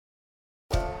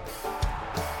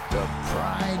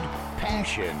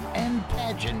passion and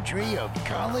pageantry of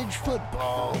college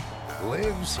football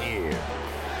lives here.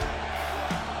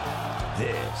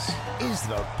 This is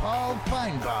the Paul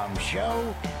Feinbaum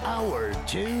Show, Hour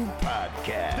 2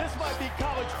 podcast. This might be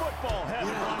college football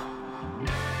heaven.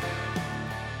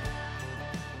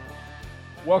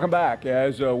 Welcome back.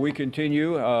 As we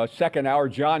continue, second hour,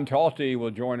 John Talty will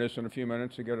join us in a few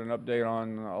minutes to get an update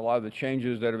on a lot of the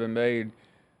changes that have been made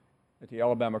at the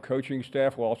Alabama coaching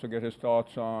staff. We'll also get his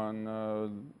thoughts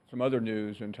on some other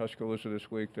news in Tuscaloosa this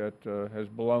week that has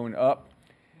blown up.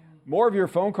 More of your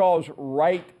phone calls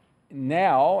right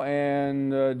now,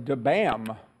 and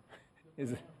DeBam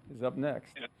is up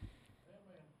next.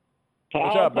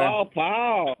 What's up, man?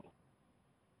 Paul.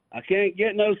 I can't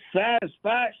get no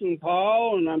satisfaction,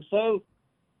 Paul, and I'm so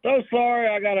sorry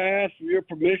I got to ask for your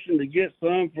permission to get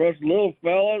some for us little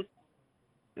fellas.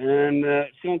 And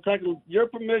it's going to take your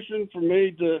permission for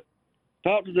me to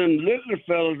talk to them little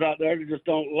fellas out there that just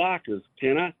don't like us.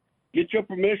 Can I get your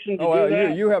permission to do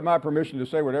that? You have my permission to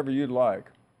say whatever you'd like.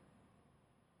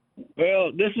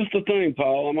 Well, this is the thing,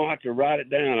 Paul. I'm going to have to write it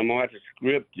down. I'm going to have to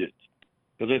script it.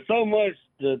 Because there's so much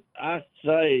that I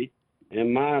say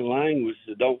in my language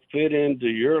that don't fit into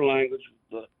your language,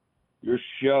 your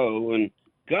show. And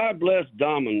God bless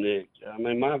Dominic. I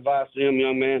mean, my advice to him,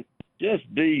 young man,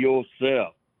 just be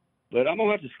yourself. But I'm going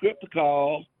to have to script the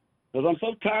call because I'm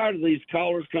so tired of these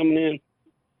callers coming in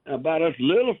about us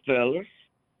little fellas.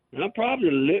 And I'm probably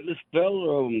the littlest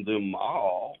fella of them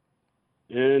all.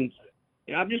 And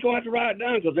I'm just going to have to write it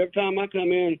down because every time I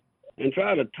come in and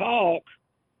try to talk,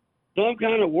 some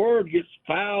kind of word gets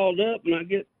fouled up and I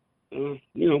get,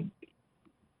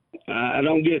 I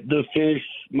don't get to finish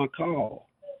my call.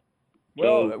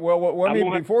 Well, I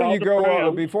mean, before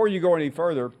you go any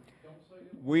further,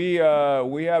 we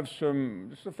have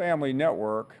this is a family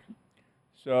network.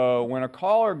 So when a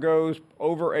caller goes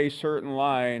over a certain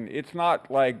line, it's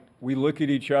not like we look at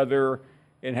each other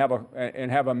and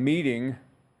have a meeting.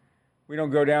 We don't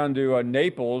go down to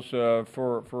Naples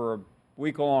for a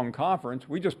week-long conference.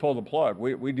 We just pull the plug.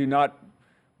 We do not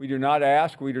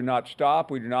ask. We do not stop.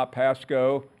 We do not pass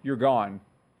go. You're gone.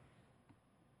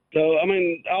 So I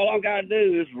mean, all I've got to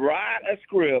do is write a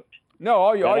script. No,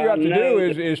 all you have to do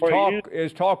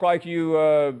is talk like you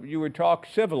would talk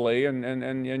civilly,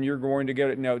 and you're going to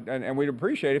get it. And we'd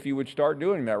appreciate if you would start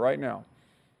doing that right now.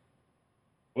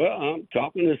 Well, I'm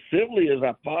talking as civilly as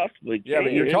I possibly can. Yeah,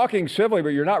 but you're talking civilly, but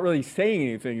you're not really saying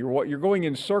anything. You're going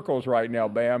in circles right now,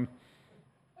 Bam.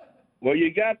 Well,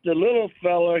 you got the little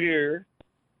fella here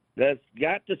that's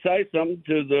got to say something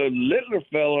to the littler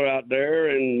fella out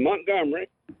there in Montgomery,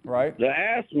 right? The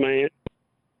ass man,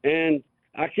 and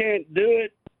I can't do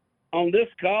it on this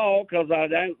call because I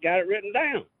ain't got it written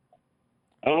down.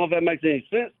 I don't know if that makes any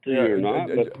sense to you or not.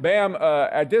 But Bam,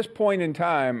 at this point in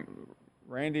time,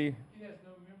 Randy, he has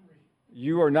no memory.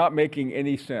 You are not making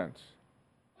any sense.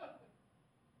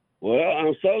 Well,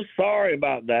 I'm so sorry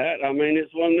about that. I mean,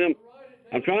 it's one of them.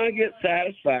 I'm trying to get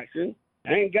satisfaction.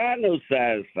 I ain't got no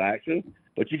satisfaction.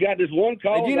 But you got this one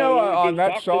call. You know, on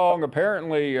that song,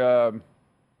 apparently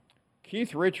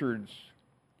Keith Richards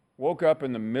woke up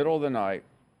in the middle of the night.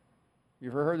 You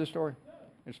ever heard the story?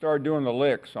 And started doing the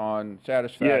licks on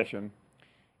Satisfaction.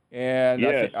 Yes. And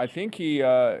yes. I think he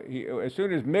as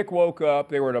soon as Mick woke up,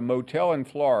 they were at a motel in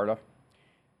Florida.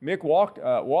 Mick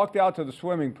walked out to the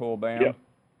swimming pool, Bam. Yep.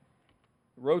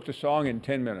 Wrote the song in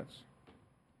 10 minutes.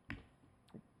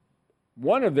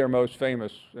 One of their most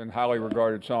famous and highly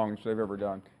regarded songs they've ever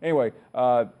done. Anyway,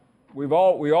 we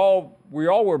all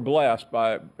were blessed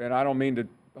by it, and I don't mean to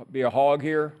be a hog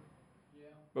here,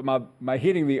 but my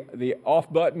hitting the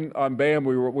off button on Bam,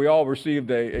 we all received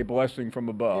a blessing from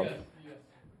above. Yes.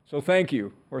 So thank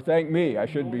you, or thank me, I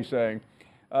should be saying.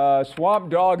 Swamp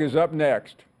Dog is up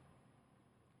next.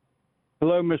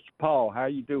 Hello, Mr. Paul. How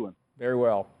you doing? Very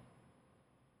well.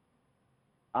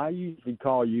 I usually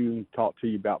call you and talk to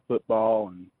you about football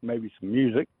and maybe some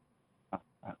music. I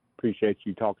appreciate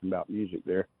you talking about music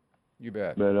there. You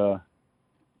bet. But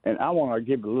and I want to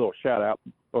give a little shout out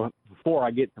before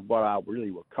I get to what I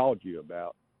really called you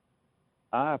about.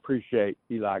 I appreciate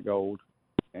Eli Gold,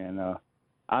 and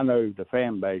I know the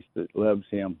fan base that loves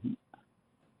him,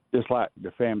 just like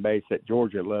the fan base that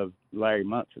Georgia loved Larry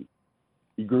Munson.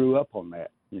 You grew up on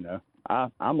that, you know.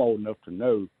 I'm old enough to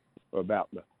know about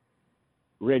the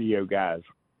radio guys,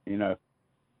 you know,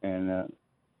 and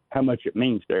how much it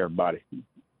means to everybody.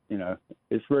 You know,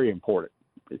 it's very important.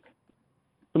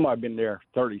 Somebody been there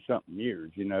 30-something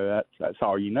years, you know, that's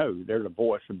all you know. They're the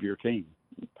voice of your team.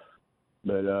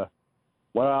 But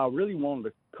what I really wanted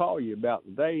to call you about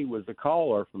today was a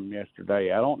caller from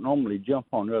yesterday. I don't normally jump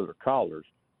on other callers,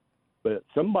 But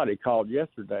somebody called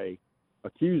yesterday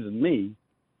accusing me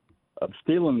of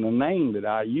stealing the name that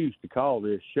I used to call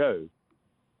this show,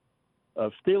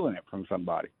 of stealing it from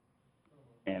somebody.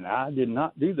 And I did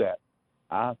not do that.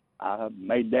 I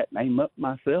made that name up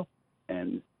myself,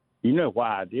 and you know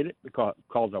why I did it, because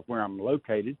of where I'm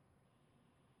located,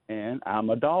 and I'm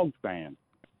a Dogs fan.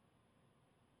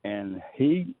 And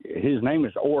his name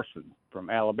is Orson from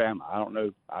Alabama. I don't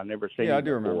know. I never seen him. Yeah, I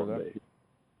do before, remember that.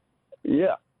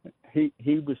 Yeah,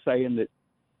 he was saying that,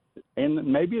 and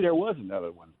maybe there was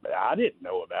another one, but I didn't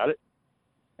know about it.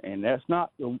 And that's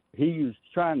not. He was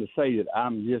trying to say that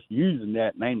I'm just using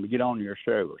that name to get on your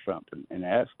show or something, and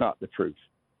that's not the truth.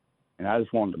 And I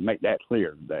just wanted to make that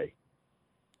clear today.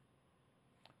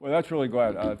 Well, that's really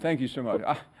glad. Thank you so much.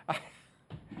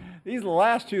 These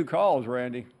last two calls,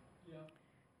 Randy,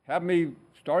 have me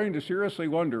starting to seriously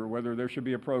wonder whether there should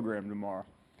be a program tomorrow.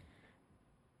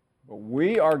 But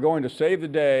we are going to save the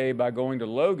day by going to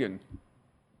Logan.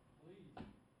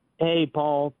 Hey,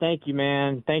 Paul. Thank you,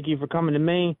 man. Thank you for coming to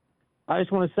me. I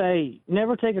just want to say,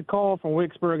 never take a call from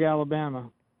Wicksburg,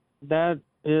 Alabama. That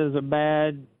is a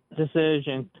bad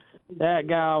decision. That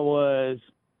guy was,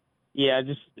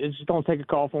 just don't take a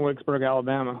call from Wicksburg,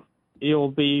 Alabama.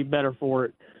 You'll be better for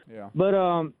it. Yeah. But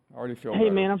I already feel hey,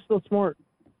 better. man, I'm still smart.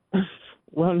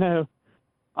 Well, no,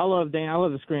 I love Dan. I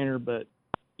love the screener, but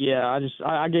yeah,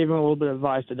 I gave him a little bit of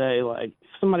advice today. Like, if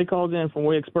somebody calls in from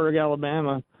Wicksburg,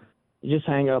 Alabama, you just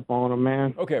hang up on them,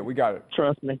 man. Okay, we got it.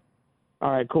 Trust me.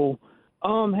 All right, cool.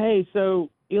 Hey, so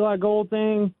Eli Gold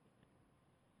thing,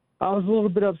 I was a little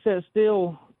bit upset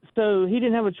still. So he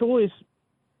didn't have a choice,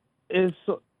 is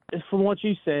from what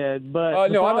you said. But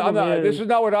no, I'm not. This is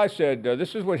not what I said.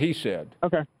 This is what he said.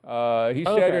 Okay. He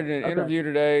said in an interview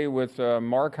today with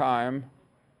Mark Heim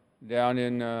down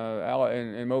in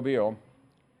Mobile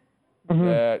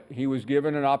that he was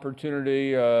given an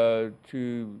opportunity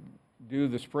to do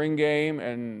the spring game,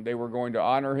 and they were going to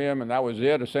honor him, and that was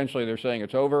it. Essentially, they're saying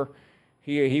it's over.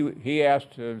 He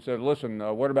asked and said, "Listen,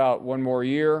 what about one more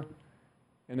year,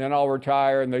 and then I'll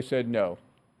retire?" And they said no.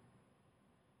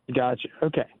 Gotcha.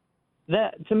 Okay.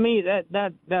 That, to me,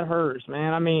 that hurts,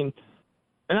 man. I mean,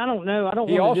 and I don't know. I don't.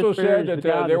 He want to also said that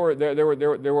the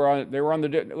they were on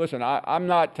the. Listen, I'm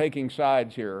not taking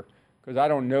sides here because I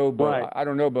don't know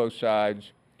both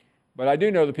sides, but I do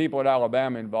know the people at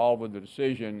Alabama involved with the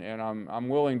decision, and I'm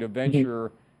willing to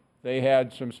venture they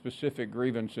had some specific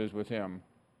grievances with him.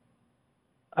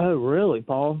 Oh, really,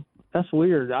 Paul? That's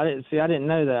weird. I didn't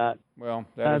know that. Well,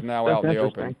 that's now out in the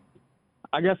open.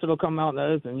 I guess it'll come out in the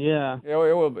open. Yeah.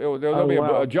 There'll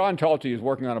be John Talty is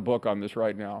working on a book on this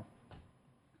right now.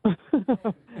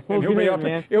 Well, he'll be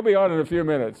on in a few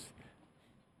minutes.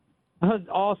 That's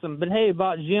awesome. But hey,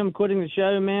 about Jim quitting the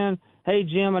show, man. Hey,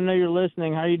 Jim, I know you're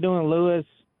listening. How you doing, Lewis?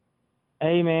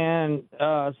 Hey, man,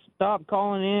 stop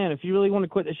calling in. If you really want to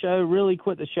quit the show, really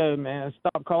quit the show, man.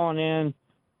 Stop calling in.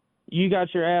 You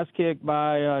got your ass kicked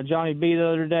by Johnny B the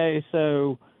other day,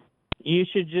 so you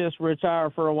should just retire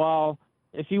for a while.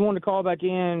 If you want to call back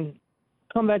in,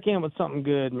 come back in with something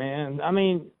good, man. I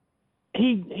mean,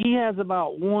 he has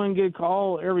about one good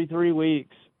call every 3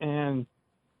 weeks, and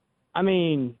I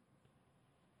mean,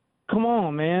 come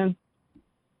on, man.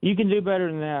 You can do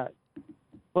better than that.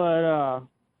 But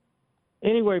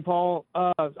anyway, Paul,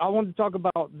 I wanted to talk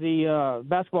about the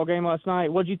basketball game last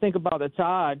night. What did you think about the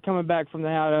Tide coming back from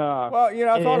that? Well,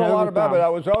 I thought a lot about it.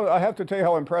 I have to tell you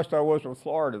how impressed I was with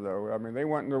Florida, though. I mean, they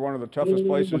went into one of the toughest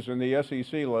places in the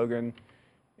SEC, Logan,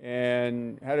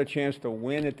 and had a chance to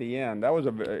win at the end. That was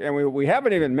and we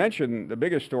haven't even mentioned the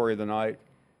biggest story of the night,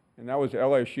 and that was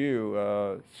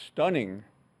LSU stunning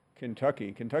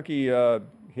Kentucky. Kentucky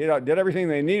did everything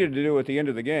they needed to do at the end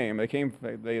of the game.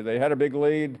 They had a big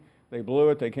lead. They blew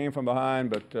it. They came from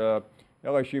behind, but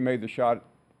LSU made the shot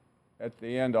at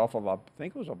the end off of I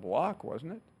think it was a block,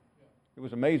 wasn't it? It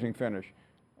was an amazing finish.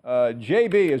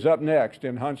 JB is up next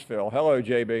in Huntsville. Hello,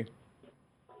 JB.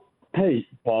 Hey,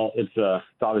 Paul. It's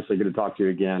obviously good to talk to you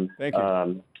again. Thank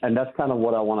you. And that's kind of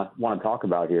what I want to talk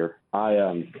about here.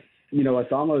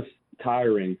 It's almost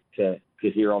tiring to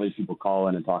hear all these people call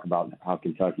in and talk about how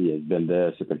Kentucky has been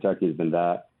this or Kentucky has been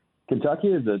that. Kentucky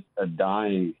is a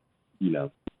dying,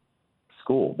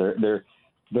 school. They're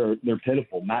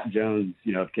pitiful. Matt Jones,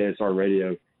 of KSR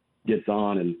Radio, gets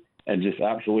on and just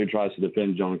absolutely tries to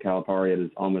defend John Calipari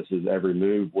at almost his every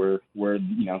move. Where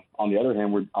on the other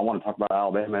hand, I want to talk about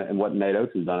Alabama and what Nate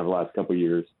Oates has done over the last couple of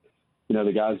years.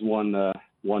 The guys won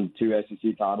 2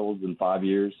 SEC titles in 5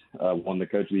 years. Won the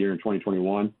Coach of the Year in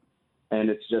 2021, and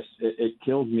it's just it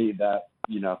kills me that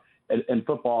in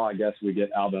football, I guess we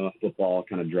get Alabama football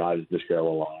kind of drives the show a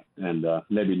lot, and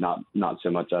maybe not so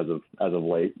much as of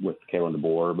late with Kalen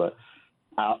DeBoer, but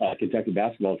Kentucky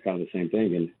basketball is kind of the same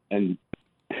thing. And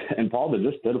Paul,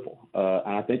 they're just pitiful.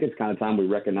 And I think it's kind of time we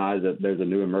recognize that there's a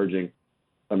new emerging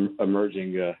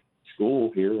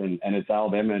school here, and it's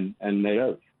Alabama and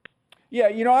NATO. Yeah,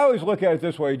 I always look at it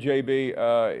this way,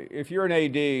 JB. If you're an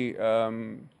AD,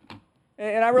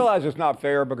 and I realize it's not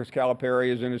fair because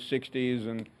Calipari is in his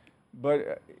 60s,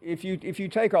 but if you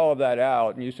take all of that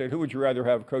out and you say, who would you rather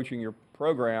have coaching your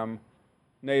program,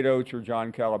 Nate Oates or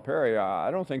John Calipari? I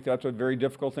don't think that's a very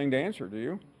difficult thing to answer. Do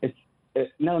you?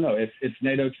 No, it's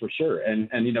Nate Oates for sure. And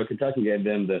Kentucky gave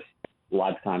them this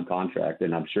lifetime contract,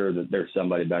 and I'm sure that there's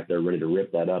somebody back there ready to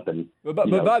rip that up. And but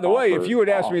by the way, if you had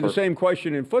asked me the same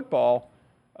question in football,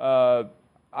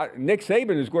 Nick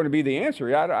Saban is going to be the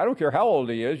answer. I don't care how old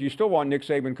he is. You still want Nick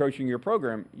Saban coaching your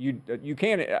program. You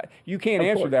can't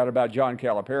answer that about John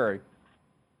Calipari.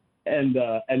 And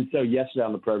so yesterday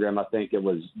on the program, I think it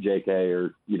was JK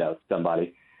or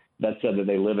somebody that said that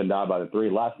they live and die by the three.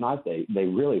 Last night they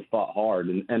really fought hard,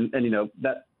 and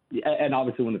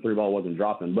obviously when the three ball wasn't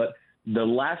dropping. But the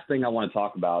last thing I want to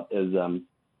talk about is, do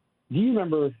you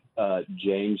remember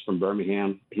James from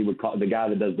Birmingham? He would call the guy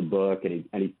that does the book,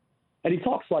 and he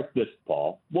talks like this,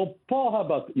 Paul. Well, Paul, how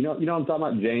about you know what I'm talking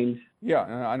about, James? Yeah,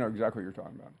 I know exactly what you're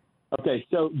talking about. Okay,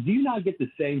 so do you not get the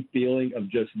same feeling of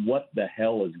just what the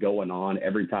hell is going on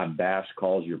every time Bash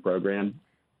calls your program?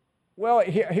 Well,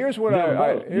 here's what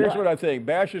I think.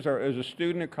 Bash is a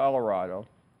student at Colorado.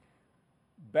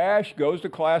 Bash goes to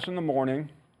class in the morning.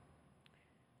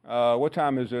 What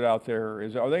time is it out there?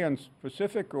 Are they on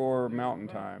Pacific or Mountain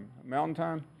Time? Mountain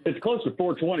Time? It's close to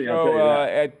 4:20. So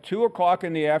at 2:00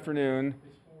 in the afternoon.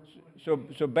 So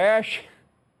Bash,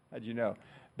 how'd you know?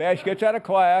 Bash gets out of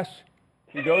class.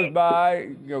 He goes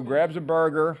by, grabs a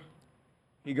burger.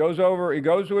 He goes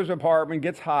to his apartment,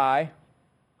 gets high.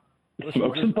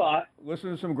 Smokes some pot. Listen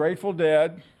to some Grateful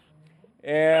Dead.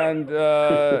 And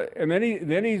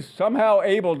then he's somehow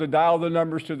able to dial the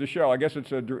numbers to the show. I guess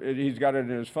he's got it in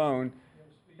his phone.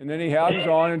 And then he hangs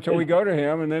on until we go to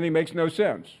him, and then he makes no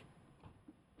sense.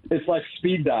 It's like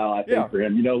speed dial, I think, for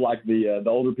him. Like the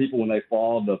older people when they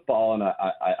fall and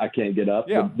I can't get up.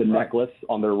 Yeah, the necklace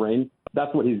on their ring.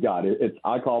 That's what he's got. It's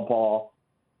I call Paul,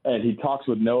 and he talks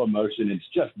with no emotion. It's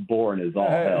just boring as all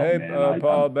hell. Hey, man.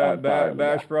 Paul,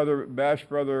 Bash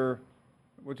brother.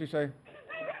 What's he say?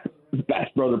 Bash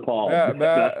brother Paul.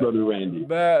 Bash brother Randy.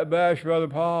 Bash brother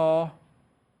Paul.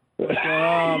 What's going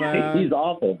on, man? He's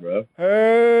awful, bro.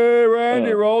 Hey,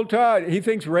 Randy, roll tide. He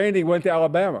thinks Randy went to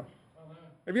Alabama.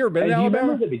 Have you ever been to Alabama? Do you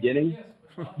remember the beginning?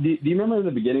 Do you remember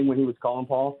the beginning when he was calling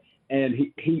Paul? And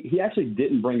he actually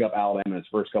didn't bring up Alabama in his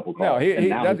first couple calls. No,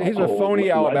 he's a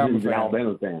phony Alabama fan.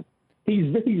 Alabama fan.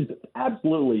 He's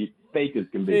absolutely fake as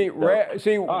can be.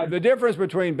 The difference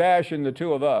between Bash and the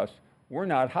two of us, we're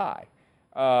not high.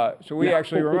 So we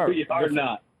actually remember. We are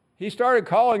not. He started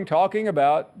talking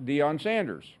about Deion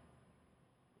Sanders.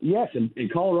 Yes, in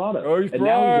Colorado. Oh, he's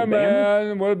fine,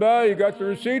 man. What about you? Got the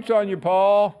receipts on you,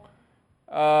 Paul.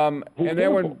 And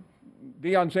then when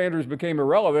Deion Sanders became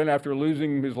irrelevant after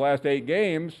losing his last 8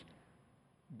 games,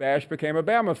 Bash became a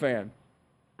Bama fan.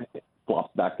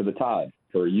 Flops back to the Tide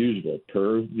per usual.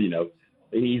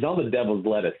 He's on the devil's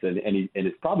lettuce, and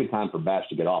it's probably time for Bash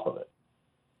to get off of it.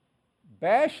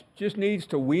 Bash just needs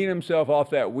to wean himself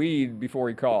off that weed before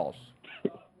he calls.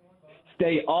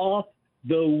 Stay off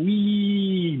the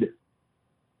weed.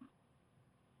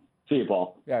 See you,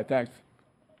 Paul. Yeah, thanks.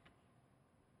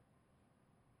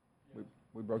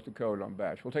 We broke the code on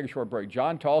Bash. We'll take a short break.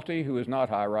 John Talty, who is not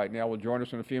high right now, will join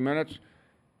us in a few minutes.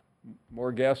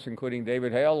 More guests, including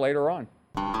David Hale, later on.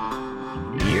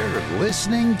 You're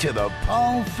listening to the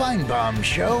Paul Feinbaum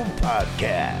Show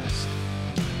podcast.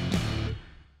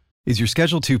 Is your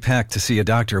schedule too packed to see a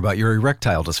doctor about your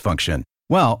erectile dysfunction?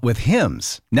 Well, with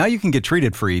Hims, now you can get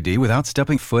treated for ED without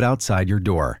stepping foot outside your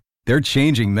door. They're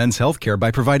changing men's healthcare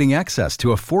by providing access to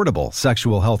affordable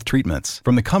sexual health treatments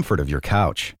from the comfort of your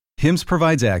couch. Hims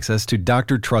provides access to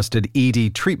doctor-trusted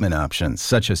ED treatment options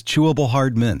such as chewable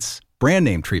hard mints, brand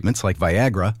name treatments like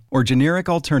Viagra, or generic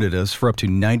alternatives for up to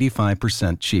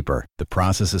 95% cheaper. The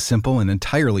process is simple and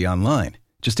entirely online.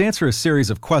 Just answer a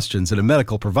series of questions and a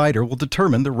medical provider will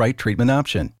determine the right treatment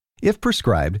option. If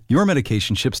prescribed, your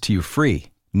medication ships to you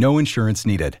free. No insurance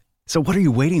needed. So what are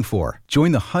you waiting for?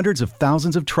 Join the hundreds of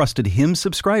thousands of trusted Hims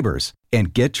subscribers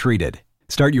and get treated.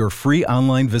 Start your free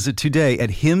online visit today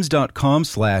at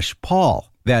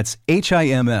hims.com/Paul. That's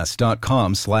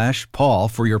HIMS.com/Paul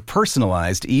for your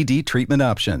personalized ED treatment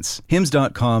options.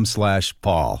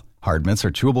 hims.com/Paul. Hard mints are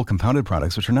chewable compounded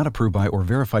products which are not approved by or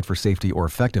verified for safety or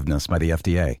effectiveness by the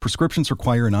FDA. Prescriptions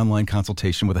require an online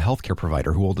consultation with a healthcare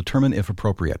provider who will determine if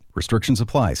appropriate. Restrictions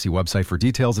apply. See website for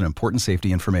details and important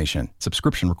safety information.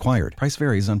 Subscription required. Price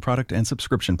varies on product and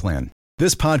subscription plan.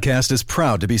 This podcast is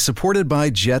proud to be supported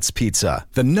by Jets Pizza,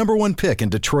 the #1 pick in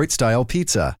Detroit-style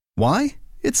pizza. Why?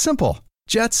 It's simple.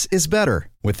 Jets is better.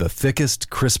 With the thickest,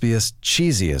 crispiest,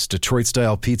 cheesiest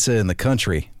Detroit-style pizza in the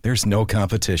country, there's no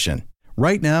competition.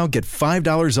 Right now, get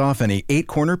 $5 off any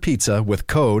 8-corner pizza with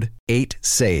code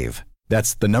 8SAVE.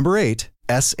 That's the number 8,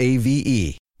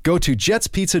 SAVE. Go to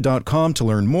jetspizza.com to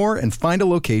learn more and find a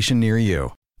location near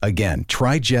you. Again,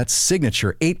 try Jet's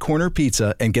signature 8-corner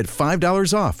pizza and get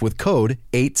 $5 off with code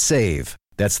 8SAVE.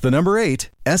 That's the number 8,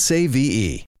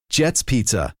 SAVE. Jet's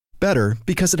Pizza. Better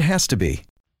because it has to be.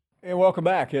 And welcome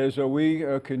back as we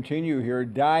continue here.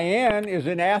 Diane is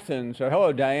in Athens.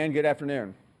 Hello, Diane. Good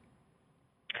afternoon.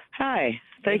 Hi.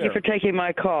 Thank you for taking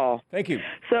my call. Thank you.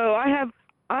 So I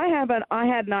had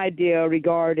an idea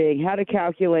regarding how to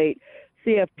calculate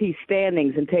CFP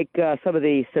standings and take some of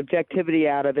the subjectivity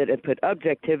out of it and put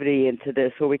objectivity into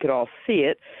this so we could all see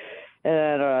it.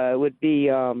 And it would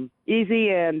be easy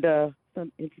and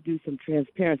introduce some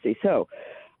transparency. So,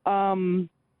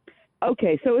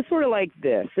 okay, so it's sort of like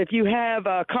this. If you have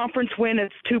a conference win,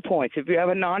 it's 2 points. If you have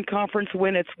a non-conference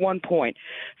win, it's 1 point.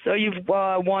 So you've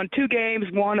won 2 games,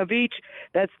 1 of each.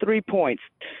 That's 3 points.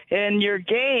 In your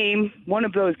game, one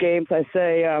of those games, I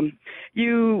say,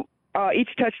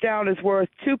 each touchdown is worth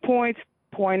 2 points.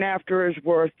 Point after is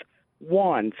worth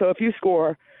 1. So if you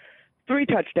score 3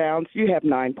 touchdowns, you have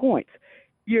 9 points.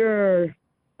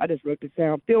 I just wrote this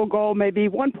down. Field goal may be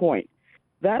 1 point.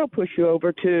 That'll push you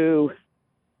over to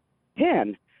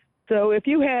 10. So if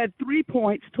you had 3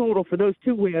 points total for those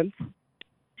 2 wins,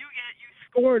 you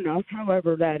score enough,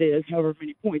 however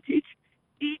many points. Each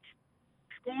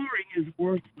scoring is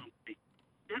worth something.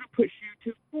 That'll push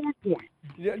you to 4 points.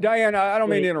 Yeah, Diane, I don't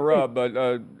mean to interrupt, but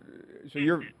it's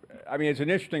an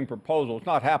interesting proposal. It's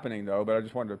not happening though, but I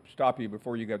just wanted to stop you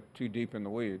before you got too deep in the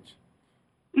weeds.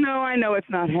 No, I know it's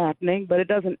not happening, but it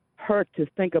doesn't hurt to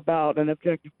think about an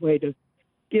objective way to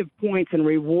give points and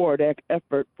reward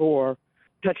effort for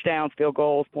touchdowns, field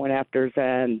goals, point afters,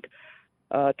 and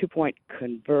 2-point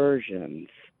conversions.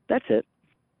 That's it.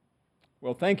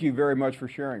 Well, thank you very much for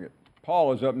sharing it.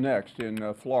 Paul is up next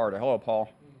in Florida. Hello, Paul.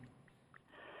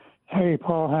 Hey,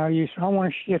 Paul, how are you? So I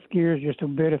want to shift gears just a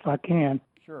bit if I can.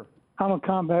 Sure. I'm a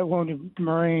combat wounded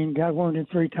Marine, got wounded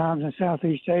 3 times in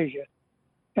Southeast Asia.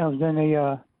 I was in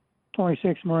the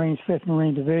 26th Marines, 5th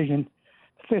Marine Division.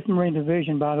 5th Marine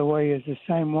Division, by the way, is the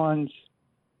same ones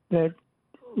that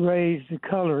raise the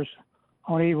colors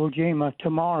on Iwo Jima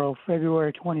tomorrow,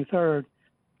 February 23rd,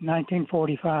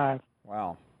 1945.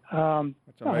 Wow.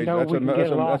 That's amazing.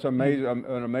 That's amazing.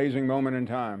 An amazing moment in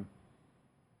time.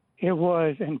 It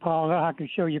was, and Paul, I can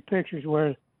show you pictures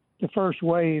where the first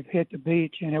wave hit the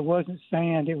beach, and it wasn't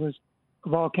sand; it was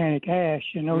volcanic ash,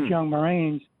 and those young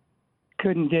Marines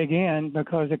couldn't dig in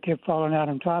because it kept falling out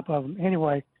on top of them.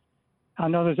 Anyway, I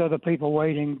know there's other people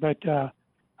waiting, but I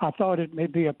thought it may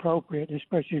be appropriate,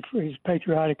 especially for as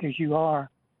patriotic as you are,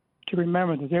 to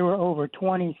remember that there were over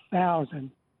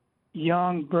 20,000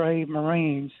 young, brave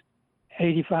Marines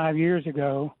 85 years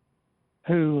ago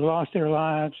who lost their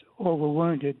lives or were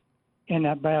wounded in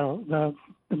that battle. The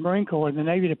Marine Corps, the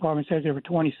Navy Department says there were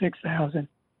 26,000,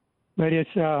 but it's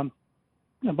the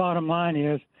bottom line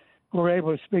is we're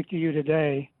able to speak to you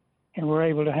today, and we're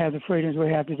able to have the freedoms we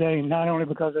have today, not only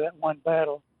because of that one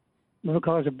battle, but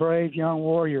because of brave young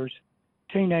warriors,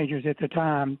 teenagers at the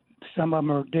time. Some of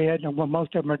them are dead, well,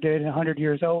 most of them are dead and 100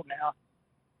 years old now,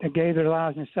 that gave their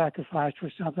lives and sacrificed for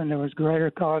something that was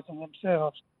greater cause than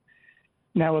themselves.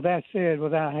 Now, with that said,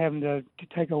 without having to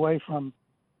take away from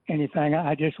anything,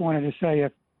 I just wanted to say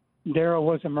if Daryl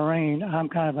was a Marine, I'm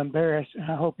kind of embarrassed,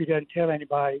 and I hope he doesn't tell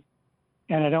anybody.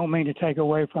 And I don't mean to take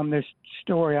away from this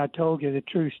story I told you, the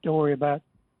true story about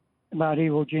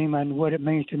Iwo Jima and what it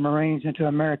means to Marines and to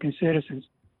American citizens.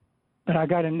 But I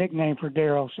got a nickname for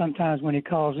Daryl. Sometimes when he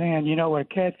calls in, you know what a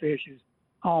catfish is,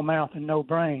 all mouth and no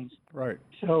brains. Right.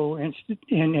 So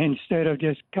instead of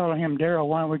just calling him Daryl,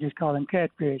 why don't we just call him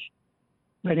Catfish?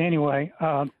 But anyway.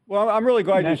 Well, I'm really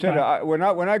glad you said it. When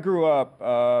I grew up,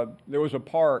 there was a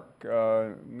park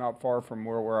not far from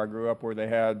where I grew up where they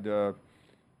had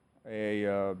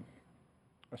a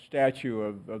statue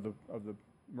of the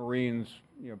Marines,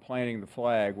 planting the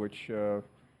flag, which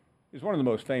is one of the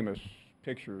most famous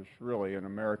pictures really in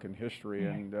American history,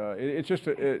 and it's just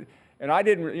and I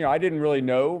didn't really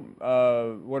know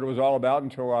what it was all about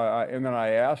until I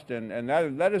asked, and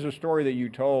that is a story that you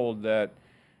told that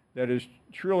that is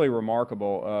truly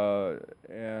remarkable.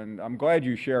 And I'm glad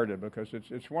you shared it because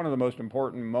it's one of the most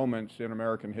important moments in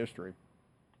American history.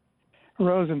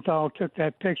 Rosenthal took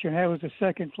that picture, and that was the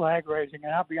second flag raising.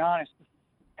 And I'll be honest,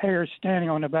 hair standing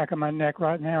on the back of my neck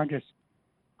right now, just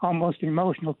almost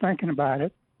emotional thinking about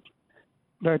it.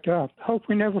 But hope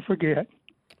we never forget.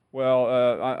 Well,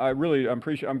 I really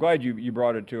appreciate. I'm glad you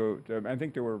brought it to. I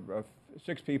think there were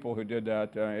 6 people who did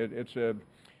that.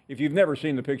 If you've never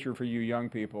seen the picture, for you young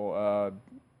people,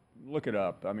 look it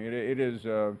up. I mean, it is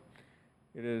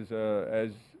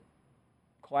as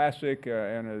classic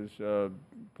and as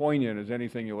poignant as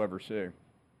anything you'll ever see.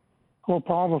 Well,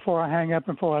 Paul, before I hang up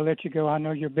and before I let you go, I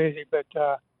know you're busy, but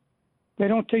they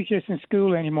don't teach this in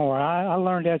school anymore. I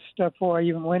learned that stuff before I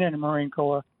even went in the Marine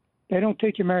Corps. They don't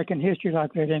teach American history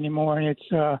like that anymore, and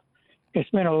it's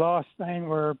been a lost thing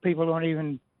where people don't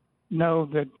even know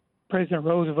that President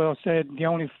Roosevelt said the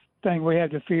only thing we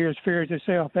have to fear is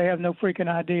itself. They have no freaking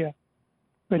idea.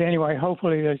 But anyway,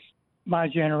 hopefully my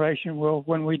generation will,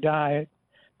 when we die,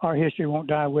 our history won't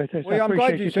die with us. Well, I'm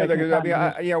glad you said that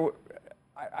because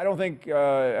I don't think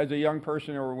as a young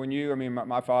person or when you, I mean,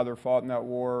 my father fought in that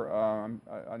war.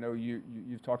 I know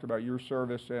you've talked about your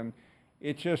service, and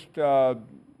it's just, I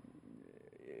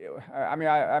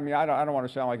don't want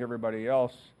to sound like everybody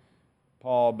else,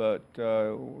 Paul, but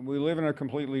we live in a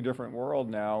completely different world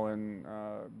now, and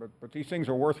but these things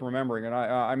are worth remembering, and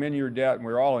I'm in your debt, and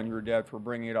we're all in your debt for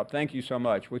bringing it up. Thank you so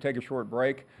much. We'll take a short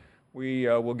break. We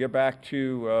will get back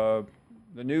to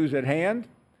the news at hand.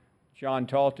 John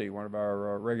Talty, one of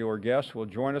our regular guests, will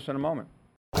join us in a moment.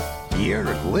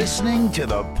 You're listening to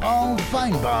the Paul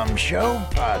Feinbaum Show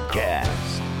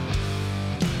podcast.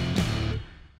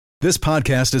 This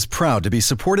podcast is proud to be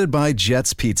supported by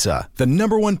Jets Pizza, the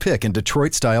 #1 pick in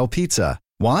Detroit-style pizza.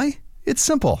 Why? It's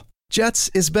simple.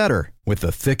 Jets is better. With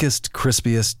the thickest,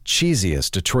 crispiest, cheesiest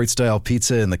Detroit-style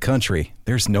pizza in the country,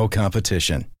 there's no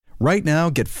competition. Right now,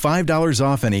 get $5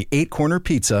 off any 8-corner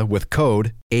pizza with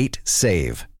code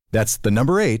 8SAVE. That's the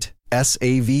number 8,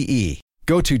 S-A-V-E.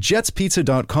 Go to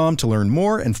jetspizza.com to learn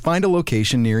more and find a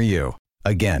location near you.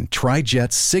 Again, try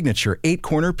Jet's signature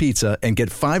 8-corner pizza and get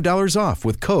 $5 off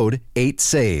with code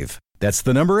 8SAVE. That's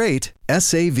the number 8,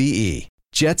 S-A-V-E.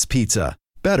 Jet's Pizza.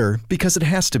 Better because it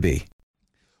has to be.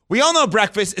 We all know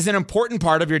breakfast is an important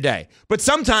part of your day, but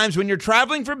sometimes when you're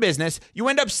traveling for business, you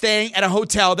end up staying at a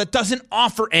hotel that doesn't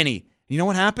offer any. You know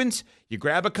what happens? You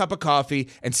grab a cup of coffee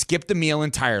and skip the meal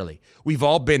entirely. We've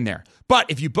all been there. But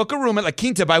if you book a room at La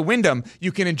Quinta by Wyndham,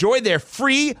 you can enjoy their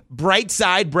free Bright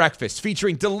Side breakfast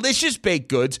featuring delicious baked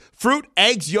goods, fruit,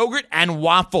 eggs, yogurt, and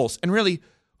waffles. And really,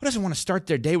 who doesn't want to start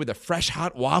their day with a fresh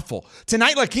hot waffle?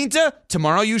 Tonight, La Quinta,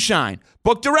 tomorrow you shine.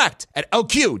 Book direct at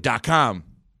lq.com.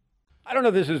 I don't know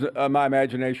if this is my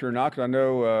imagination or not, because I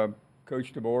know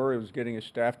Coach DeBoer is getting his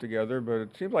staff together, but it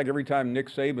seems like every time Nick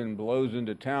Saban blows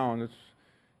into town,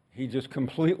 he just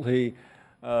completely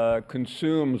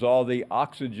consumes all the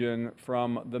oxygen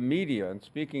from the media. And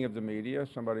speaking of the media,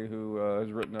 somebody who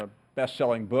has written a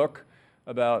best-selling book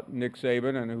about Nick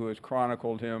Saban and who has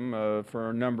chronicled him for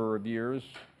a number of years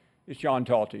is John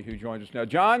Talty, who joins us now.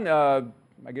 John,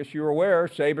 I guess you're aware,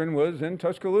 Saban was in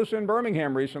Tuscaloosa and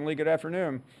Birmingham recently. Good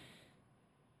afternoon.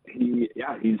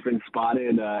 He's been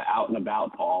spotted out and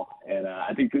about, Paul. And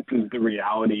I think this is the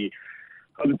reality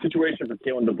of the situation for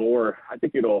Kalen DeBoer. I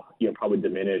think it'll probably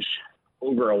diminish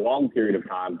over a long period of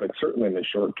time, but certainly in the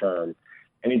short term.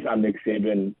 Anytime Nick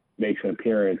Saban makes an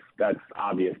appearance, that's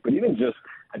obvious. But even just,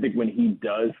 I think when he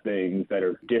does things that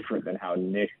are different than how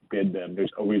Nick did them,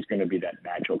 there's always going to be that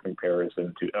natural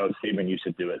comparison to, oh, Saban used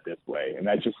to do it this way. And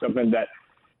that's just something that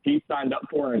he signed up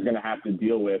for and is going to have to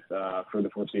deal with for the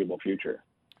foreseeable future.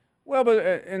 Well, but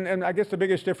and I guess the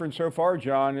biggest difference so far,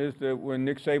 John, is that when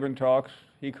Nick Saban talks,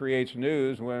 he creates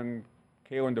news. When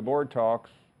Kalen DeBoer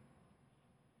talks,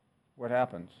 what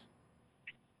happens?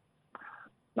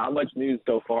 Not much news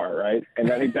so far, right?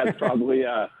 And I think that's probably,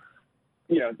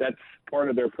 that's part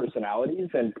of their personalities,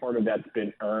 and part of that's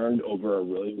been earned over a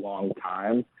really long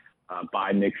time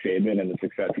by Nick Saban and the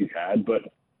success he's had. But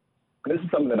this is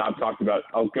something that I've talked about.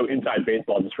 I'll go inside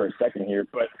baseball just for a second here,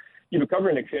 but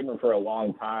covering Nick Saban for a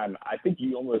long time, I think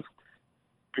you almost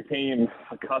became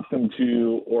accustomed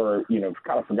to, or,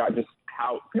 kind of forgot just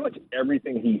how pretty much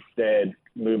everything he said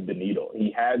moved the needle.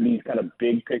 He had these kind of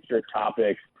big picture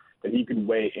topics that he could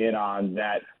weigh in on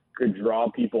that could draw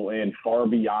people in far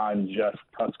beyond just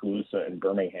Tuscaloosa and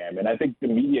Birmingham. And I think the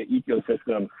media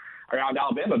ecosystem around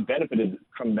Alabama benefited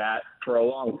from that for a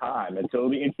long time. And so it'll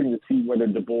be interesting to see whether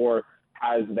DeBoer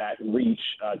has that reach.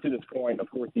 To this point, of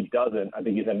course, he doesn't. I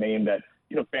think he's a name that,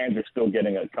 fans are still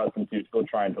getting accustomed to, still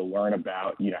trying to learn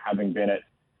about, having been at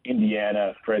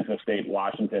Indiana, Fresno State,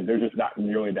 Washington. There's just not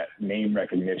nearly that name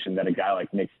recognition that a guy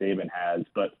like Nick Saban has.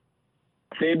 But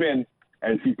Saban,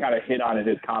 as he kind of hit on in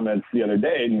his comments the other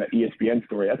day in the ESPN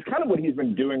story, that's kind of what he's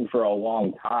been doing for a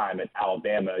long time at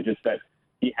Alabama, just that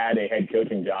he had a head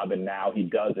coaching job and now he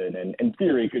doesn't. And in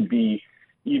theory, could be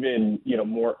even,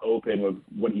 more open with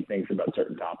what he thinks about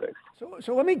certain topics.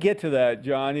 So let me get to that,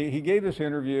 John. He gave this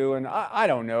interview, and I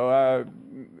don't know.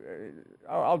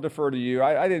 I'll defer to you.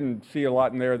 I didn't see a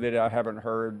lot in there that I haven't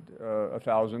heard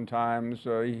 1,000 times.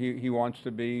 He wants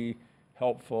to be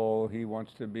helpful. He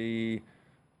wants to be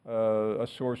a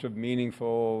source of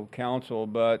meaningful counsel.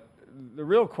 But the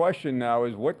real question now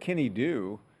is, what can he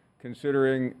do,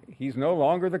 considering he's no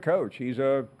longer the coach? He's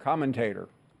a commentator.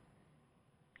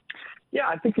 Yeah,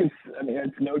 I think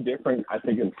it's no different, I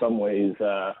think, in some ways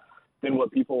than what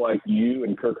people like you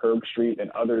and Kirk Herbstreit and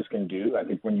others can do. I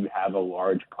think when you have a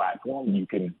large platform, you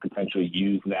can potentially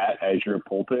use that as your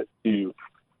pulpit to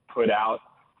put out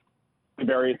the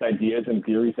various ideas and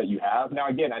theories that you have. Now,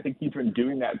 again, I think he's been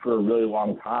doing that for a really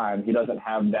long time. He doesn't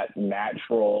have that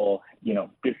natural,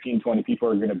 15, 20 people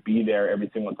are going to be there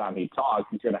every single time he talks.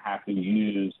 He's going to have to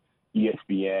use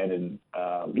ESPN and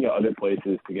other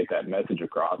places to get that message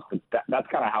across. But that's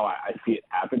kind of how I see it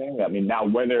happening. I mean, now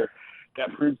whether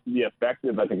that proves to be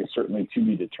effective, I think is certainly to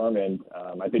be determined.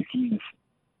 I think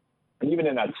even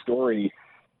in that story,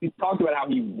 he's talked about how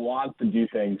he wants to do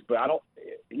things, but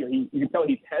you can tell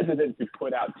he's hesitant to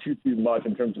put out too much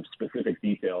in terms of specific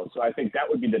details. So I think that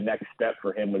would be the next step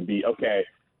for him would be, okay,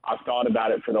 I've thought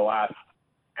about it for the last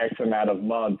X amount of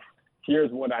months.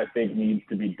 Here's what I think needs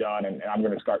to be done, and I'm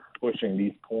going to start pushing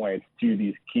these points to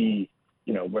these key,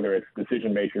 whether it's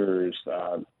decision makers,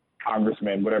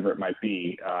 congressmen, whatever it might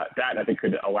be. That I think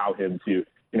could allow him to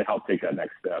help take that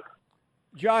next step.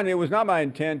 John, it was not my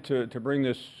intent to bring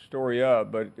this story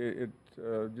up, but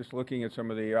just looking at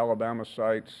some of the Alabama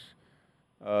sites,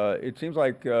 it seems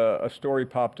like a story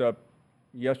popped up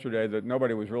yesterday that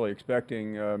nobody was really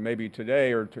expecting, maybe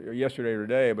today or yesterday or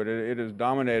today, but it is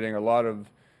dominating a lot of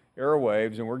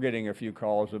airwaves, and we're getting a few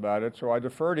calls about it. So I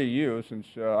defer to you, since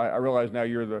I realize now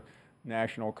you're the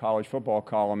national college football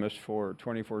columnist for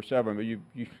 24/7, but you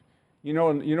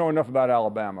know enough about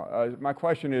Alabama. My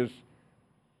question is,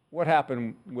 what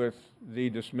happened with the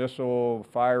dismissal,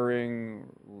 firing,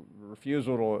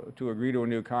 refusal to agree to a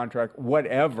new contract,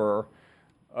 whatever,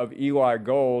 of Eli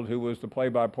Gold, who was the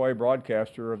play-by-play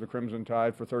broadcaster of the Crimson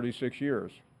Tide for 36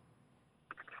 years?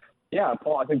 Yeah,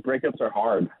 Paul, I think breakups are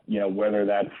hard, whether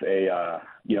that's a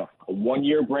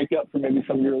 1-year breakup for maybe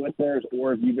some of your listeners,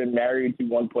 or if you've been married to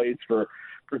one place for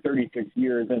 36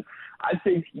 years. And I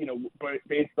think, but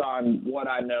based on what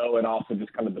I know and also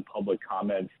just kind of the public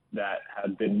comments that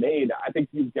have been made, I think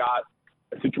you've got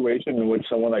a situation in which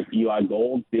someone like Eli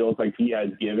Gold feels like he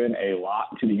has given a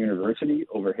lot to the university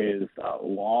over his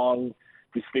long,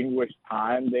 distinguished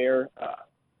time there.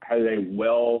 Has a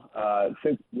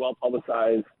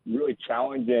well-publicized, really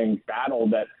challenging battle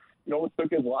that, took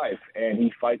his life. And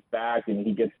he fights back and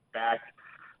he gets back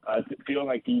feeling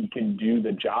like he can do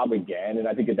the job again. And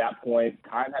I think at that point,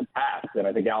 time had passed. And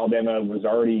I think Alabama was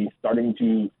already starting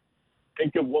to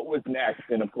think of what was next.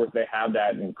 And, of course, they have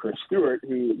that in Chris Stewart,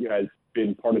 who has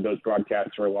been part of those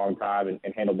broadcasts for a long time and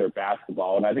handled their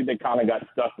basketball. And I think they kind of got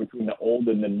stuck between the old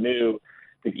and the new.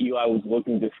 I think Eli was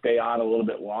looking to stay on a little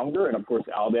bit longer. And, of course,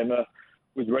 Alabama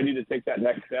was ready to take that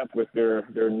next step with their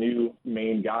new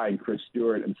main guy, Chris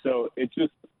Stewart. And so it's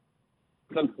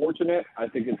unfortunate. I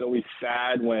think it's always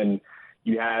sad when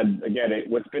you had, again,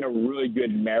 what's been a really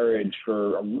good marriage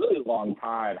for a really long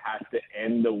time has to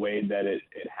end the way that it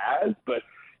has. But,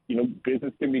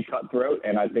 business can be cutthroat.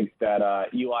 And I think that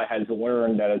Eli has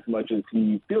learned that as much as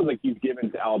he feels like he's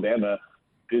given to Alabama,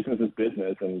 business is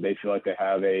business, and they feel like they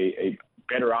have a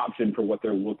better option for what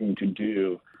they're looking to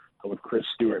do with Chris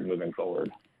Stewart moving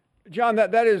forward. John,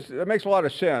 that makes a lot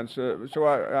of sense. So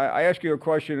I ask you a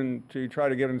question to try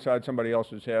to get inside somebody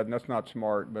else's head, and that's not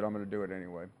smart, but I'm going to do it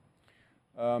anyway.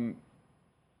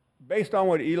 Based on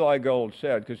what Eli Gold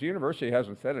said, because the university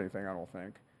hasn't said anything, I don't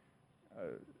think,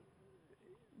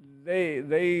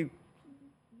 they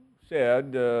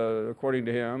said, according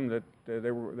to him, that they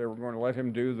were going to let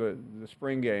him do the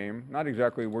spring game. Not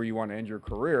exactly where you want to end your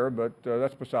career, but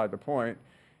that's beside the point.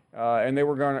 And they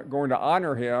were going to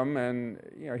honor him, and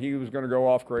he was going to go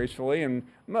off gracefully. And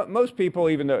most people,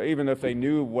 even if they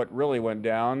knew what really went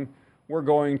down, were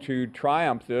going to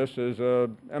triumph this as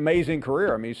an amazing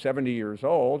career. I mean, he's 70 years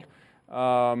old.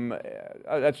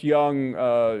 That's young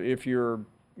if you're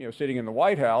sitting in the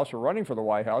White House or running for the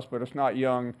White House, but it's not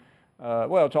young.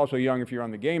 Well, it's also young if you're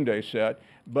on the game day set.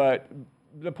 But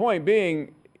the point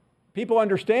being, people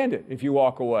understand it if you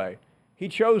walk away. He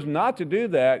chose not to do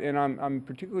that, and I'm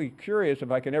particularly curious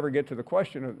if I can ever get to the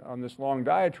question on this long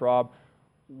diatribe.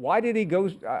 Why did he go?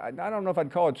 I don't know if I'd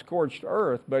call it scorched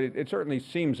earth, but it certainly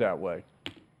seems that way.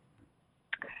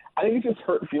 I think it's just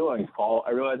hurt feelings, Paul.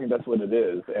 I think that's what it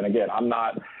is. And again, I'm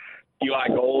not Eli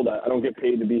Gold. I don't get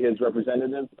paid to be his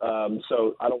representative,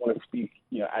 so I don't want to speak,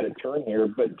 out of turn here.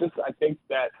 But just I think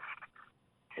that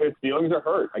his feelings are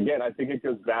hurt. Again, I think it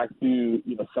goes back to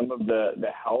some of the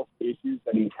health issues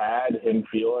that he's had. Him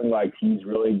feeling like he's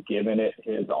really given it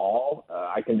his all.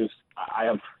 I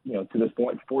have to this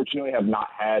point, fortunately, have not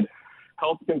had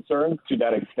health concerns to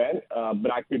that extent,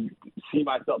 but I could see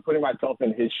myself putting myself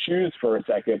in his shoes for a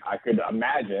second. I could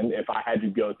imagine if I had to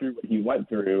go through what he went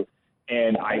through,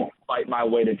 and I fight my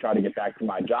way to try to get back to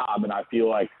my job, and I feel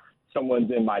like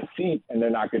someone's in my seat and they're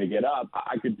not going to get up,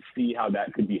 I could see how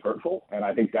that could be hurtful. And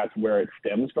I think that's where it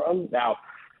stems from. Now,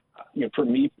 for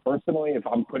me personally, if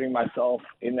I'm putting myself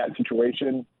in that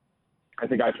situation, I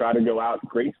think I try to go out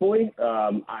gracefully.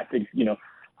 I think,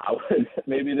 I would,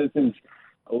 maybe this is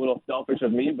a little selfish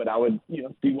of me, but I would, see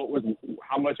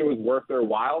how much it was worth their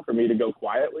while for me to go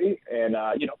quietly. And,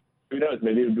 who knows,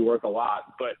 maybe it would be worth a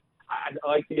lot, but I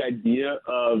like the idea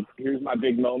of here's my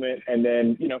big moment. And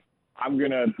then, I'm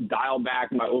going to dial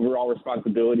back my overall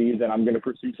responsibilities and I'm going to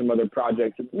pursue some other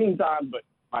projects in the meantime, but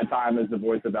my time as the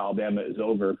voice of Alabama is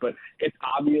over. But it's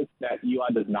obvious that Eli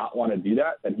does not want to do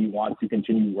that he wants to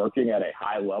continue working at a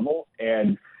high level.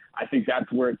 And I think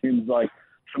that's where it seems like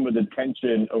some of the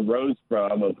tension arose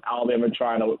from, of Alabama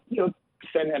trying to,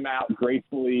 send him out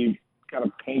gracefully, kind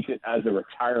of paint it as a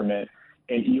retirement,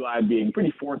 and Eli being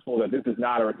pretty forceful that this is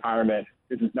not a retirement,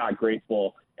 this is not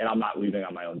graceful, and I'm not leaving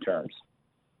on my own terms.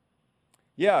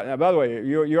 Yeah. Now, by the way,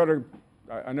 you ought to.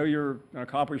 I know you're an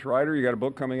accomplished writer. You got a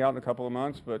book coming out in a couple of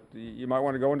months, but you might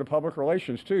want to go into public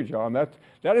relations too, John. That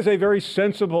is a very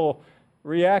sensible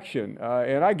reaction,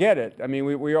 and I get it. I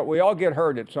mean, we all get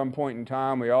hurt at some point in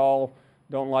time. We all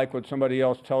don't like what somebody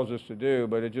else tells us to do,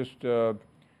 but it just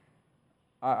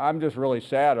I'm just really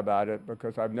sad about it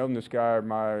because I've known this guy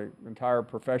my entire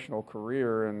professional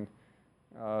career, and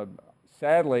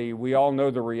sadly, we all know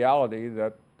the reality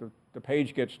that the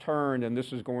page gets turned, and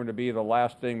this is going to be the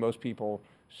last thing most people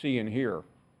see and hear.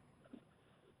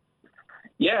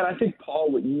 Yeah, and I think, Paul,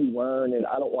 what you learn, and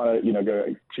I don't want to,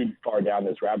 go too far down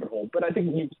this rabbit hole, but I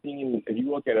think you've seen, if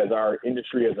you look at it as our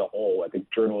industry as a whole, I think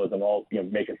journalism all,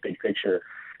 make a big picture.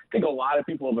 I think a lot of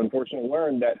people have unfortunately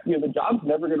learned that, the job's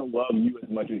never going to love you as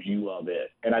much as you love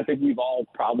it. And I think we've all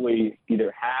probably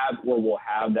either have or will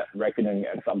have that reckoning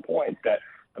at some point that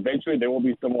eventually there will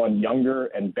be someone younger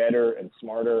and better and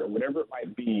smarter, or whatever it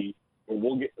might be, or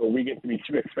we get to be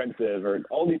too expensive, or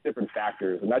all these different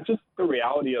factors. And that's just the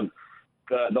reality of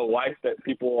the life that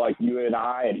people like you and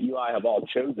I and Eli have all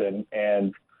chosen.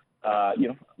 And,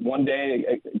 one day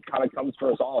it kind of comes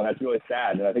for us all, and that's really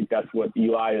sad. And I think that's what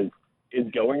Eli is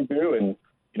going through. And,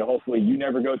 hopefully you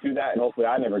never go through that, and hopefully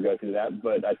I never go through that.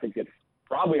 But I think it's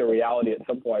probably a reality at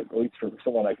some point, at least for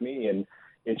someone like me. And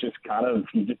it's just kind of,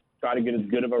 you just try to get as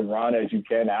good of a run as you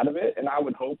can out of it. And I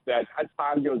would hope that as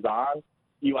time goes on,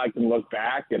 Eli can look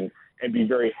back and be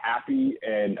very happy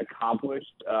and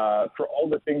accomplished for all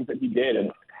the things that he did,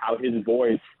 and how his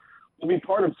voice will be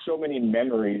part of so many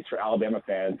memories for Alabama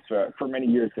fans for many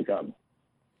years to come.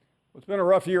 Well, it's been a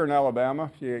rough year in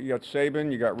Alabama. You got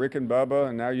Saban, you got Rick and Bubba,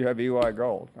 and now you have Eli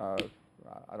Gold. I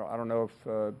don't know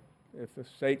if the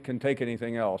state can take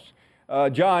anything else.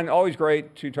 John, always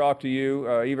great to talk to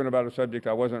you, even about a subject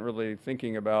I wasn't really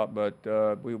thinking about, but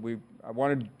I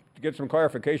wanted to get some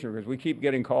clarification because we keep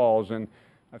getting calls, and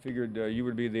I figured you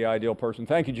would be the ideal person.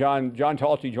 Thank you, John. John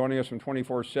Talty joining us from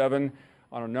 24/7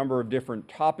 on a number of different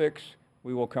topics.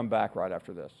 We will come back right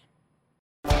after this.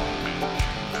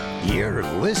 You're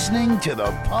listening to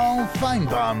the Paul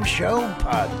Feinbaum Show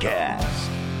podcast.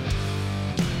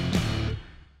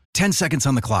 10 seconds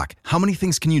on the clock. How many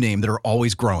things can you name that are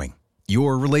always growing?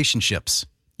 Your relationships,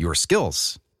 your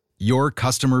skills, your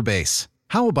customer base.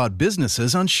 How about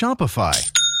businesses on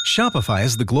Shopify? Shopify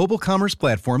is the global commerce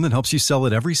platform that helps you sell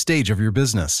at every stage of your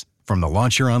business. From the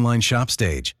launch your online shop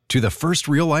stage, to the first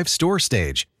real-life store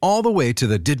stage, all the way to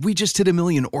the did we just hit a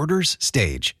million orders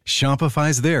stage.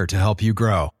 Shopify's there to help you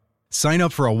grow. Sign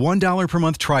up for a $1 per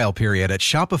month trial period at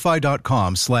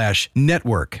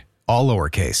shopify.com/network, all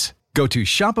lowercase. Go to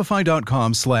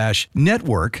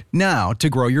shopify.com/network now to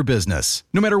grow your business,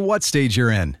 no matter what stage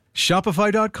you're in.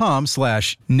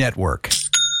 Shopify.com/network.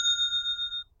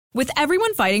 With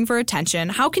everyone fighting for attention,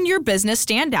 how can your business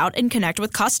stand out and connect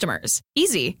with customers?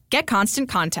 Easy. Get Constant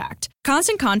Contact.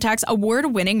 Constant Contact's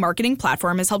award-winning marketing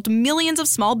platform has helped millions of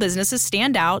small businesses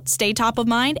stand out, stay top of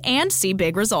mind, and see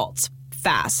big results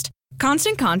fast.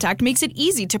 Constant Contact makes it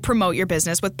easy to promote your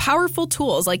business with powerful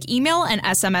tools like email and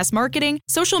SMS marketing,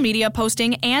 social media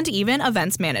posting, and even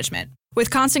events management. With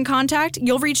Constant Contact,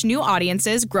 you'll reach new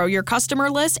audiences, grow your customer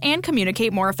list, and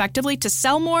communicate more effectively to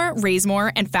sell more, raise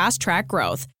more, and fast-track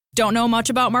growth. Don't know much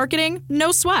about marketing?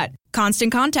 No sweat.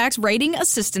 Constant Contact's writing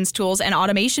assistance tools and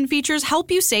automation features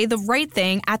help you say the right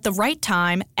thing at the right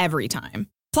time, every time.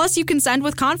 Plus, you can send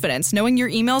with confidence, knowing your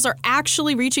emails are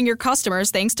actually reaching your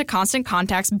customers thanks to Constant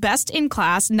Contact's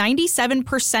best-in-class 97%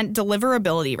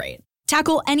 deliverability rate.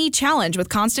 Tackle any challenge with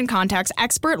Constant Contact's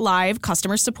expert live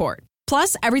customer support.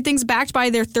 Plus, everything's backed by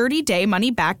their 30-day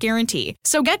money-back guarantee.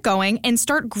 So get going and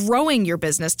start growing your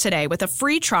business today with a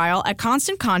free trial at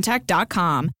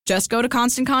ConstantContact.com. Just go to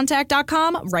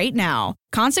ConstantContact.com right now.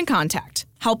 Constant Contact,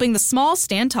 helping the small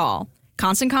stand tall.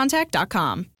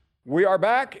 ConstantContact.com. We are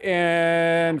back,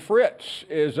 and Fritz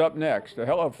is up next.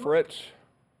 Hello, Fritz.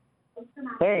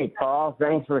 Hey, Paul.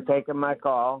 Thanks for taking my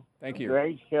call. Thank you.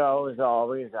 Great show, as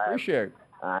always. Appreciate it.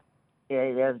 I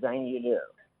appreciate everything you do.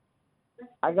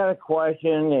 I got a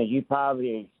question, and you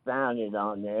probably expounded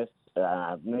on this.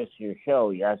 I missed your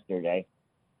show yesterday.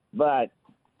 But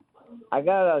I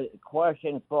got a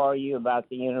question for you about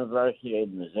the University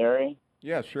of Missouri.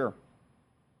 Yeah, sure.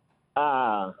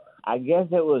 I guess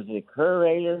it was the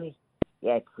curators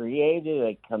that created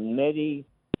a committee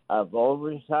of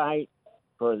oversight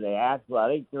for the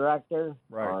athletic director,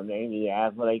 or maybe the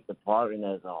athletic department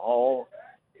as a whole.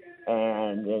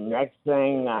 And the next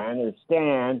thing I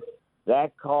understand,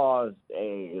 that caused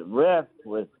a rift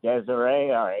with Desiree,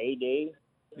 our AD.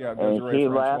 Yeah, and Desiree she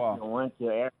Francois. left and went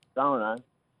to Arizona.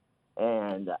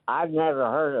 And I've never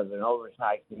heard of an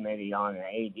oversight committee on an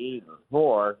AD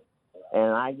before.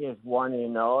 And I just wanted to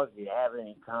know if you have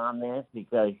any comments,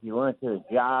 because you went to a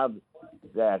job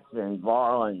that's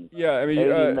involving. Yeah, I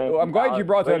mean, I'm glad you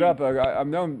brought that up. I've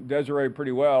known Desiree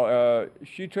pretty well.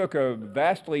 She took a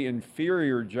vastly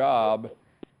inferior job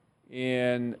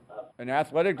in an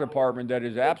athletic department that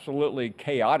is absolutely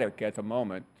chaotic at the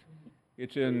moment.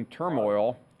 It's in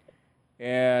turmoil,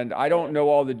 and I don't know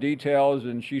all the details.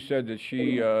 And she said that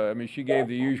she gave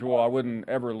the usual, I wouldn't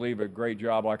ever leave a great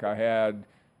job like I had,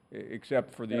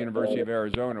 except for the University of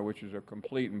Arizona, which is a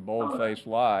complete and bold-faced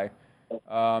lie.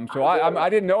 So I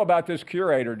didn't know about this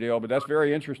curator deal, but that's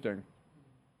very interesting.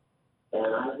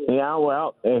 Yeah,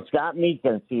 well, it's got me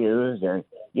confused, and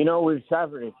we've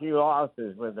suffered a few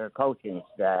losses with their coaching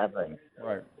staff, and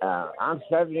I'm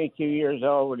 72 years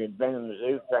old and have been a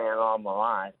Mizzou fan all my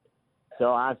life,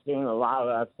 so I've seen a lot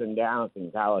of ups and downs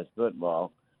in college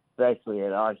football, especially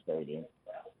at our stadium.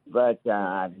 But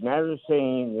I've never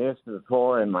seen this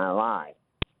before in my life,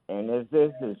 and if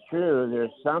this is true,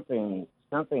 there's something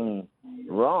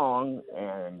wrong,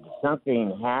 and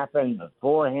something happened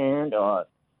beforehand, or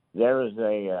there was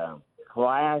a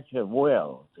clash of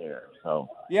wills here. So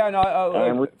yeah,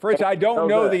 no, Fritz, I don't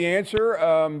know the answer,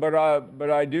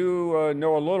 but I do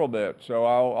know a little bit. So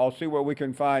I'll see what we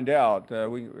can find out.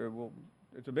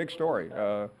 It's a big story.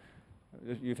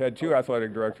 You've had two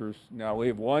athletic directors now. We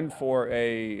have one for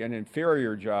an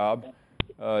inferior job,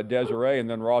 Desiree, and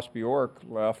then Ross Bjork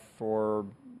left for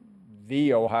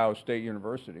the Ohio State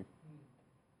University.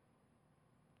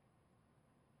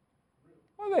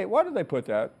 Why did they put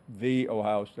that? The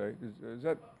Ohio State. Is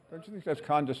that? Don't you think that's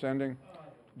condescending?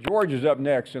 George is up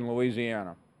next in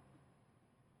Louisiana.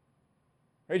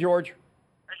 Hey, George.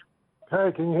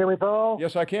 Hey, can you hear me, Paul?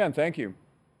 Yes, I can. Thank you.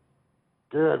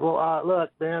 Good. Well, look,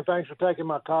 man, thanks for taking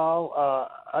my call.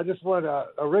 I just wanted to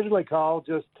originally call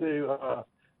just to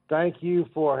thank you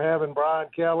for having Brian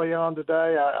Kelly on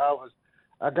today.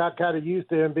 I got kind of used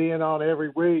to him being on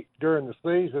every week during the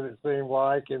season, it seemed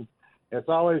like, and it's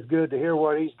always good to hear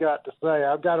what he's got to say.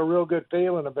 I've got a real good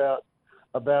feeling about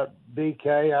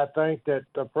BK. I think that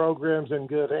the program's in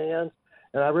good hands,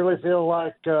 and I really feel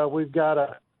like we've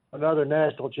got another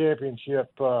national championship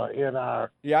in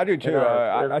our. Yeah, I do too.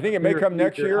 I think it may come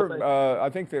next year. I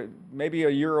think that maybe a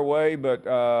year away, but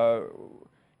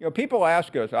people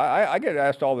ask us. I get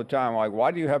asked all the time, like,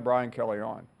 why do you have Brian Kelly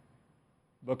on?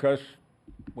 Because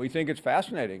we think it's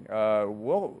fascinating.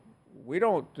 We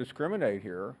don't discriminate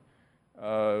here.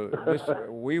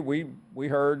 We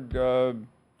heard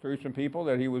through some people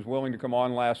that he was willing to come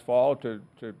on last fall to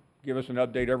give us an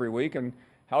update every week, and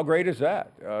how great is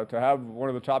that to have one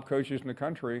of the top coaches in the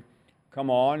country come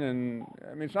on? And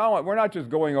I mean, it's not like we're not just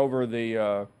going over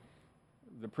the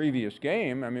the previous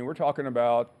game. I mean, we're talking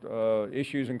about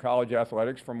issues in college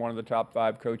athletics from one of the top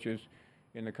 5 coaches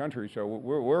in the country. So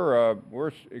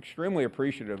we're extremely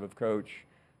appreciative of Coach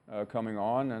coming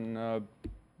on, and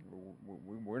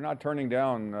we're not turning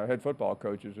down head football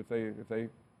coaches if they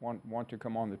want to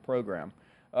come on the program.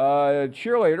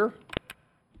 Cheerleader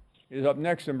is up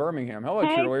next in Birmingham. Hello,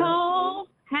 hey, Cheerleader. Paul.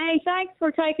 Hey, thanks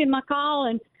for taking my call,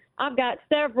 and I've got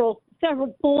several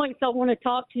points I want to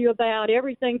talk to you about.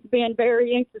 Everything's been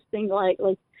very interesting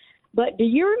lately. But do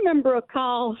you remember a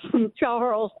call from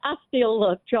Charles? I still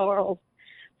love Charles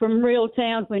from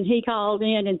Reeltown when he called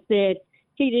in and said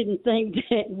he didn't think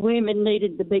that women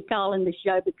needed to be calling the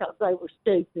show because they were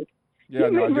stupid. Yeah, I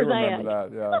do remember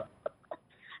that. Yeah.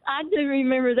 I do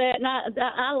remember that, and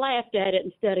I laughed at it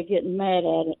instead of getting mad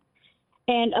at it.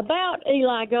 And about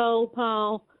Eli Gold,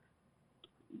 Paul,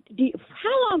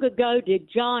 how long ago did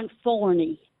John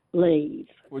Forney leave?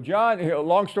 Well, John,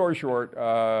 long story short,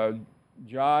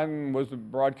 John was the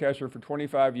broadcaster for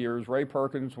 25 years. Ray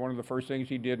Perkins, one of the first things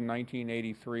he did in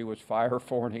 1983 was fire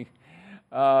Forney.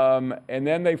 And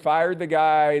then they fired the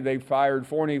guy they fired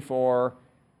Forney for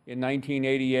in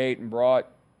 1988 and brought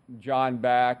John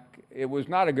back. It was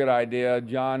not a good idea.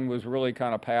 John was really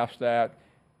kind of past that.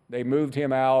 They moved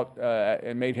him out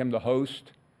and made him the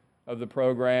host of the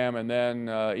program, and then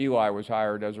Eli was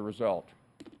hired as a result.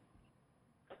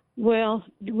 Well,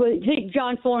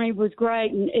 John Forney was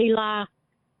great, and Eli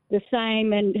the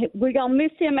same, and we're going to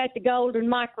miss him at the golden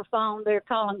microphone. They're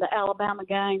calling the Alabama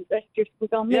games. That's just, we're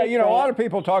going to miss a lot of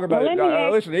people talk about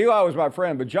it. Listen, Eli was my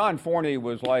friend, but John Forney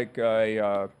was like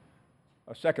a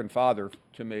second father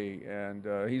to me,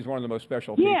 and he's one of the most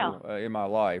special people in my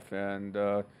life. And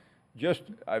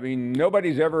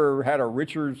nobody's ever had a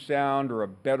richer sound or a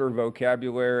better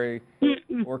vocabulary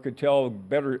or could tell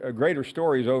greater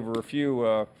stories over a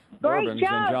few bourbons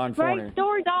than John Forney. Great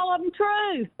stories, all of them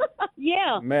true.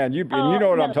 Yeah. Man, you know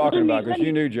what I'm talking about because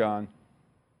you knew John.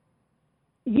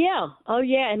 Yeah. Oh,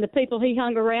 yeah. And the people he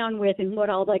hung around with and what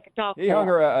all they could talk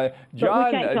about.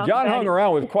 John hung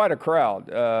around with quite a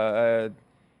crowd.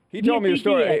 He told me a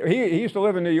story. He used to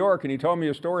live in New York, and he told me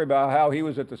a story about how he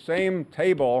was at the same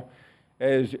table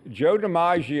as Joe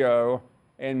DiMaggio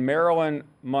and Marilyn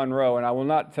Monroe. And I will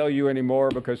not tell you anymore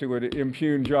because it would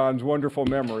impugn John's wonderful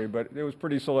memory, but it was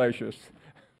pretty salacious.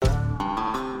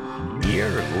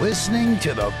 You're listening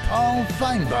to the Paul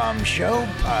Feinbaum Show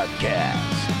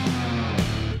podcast.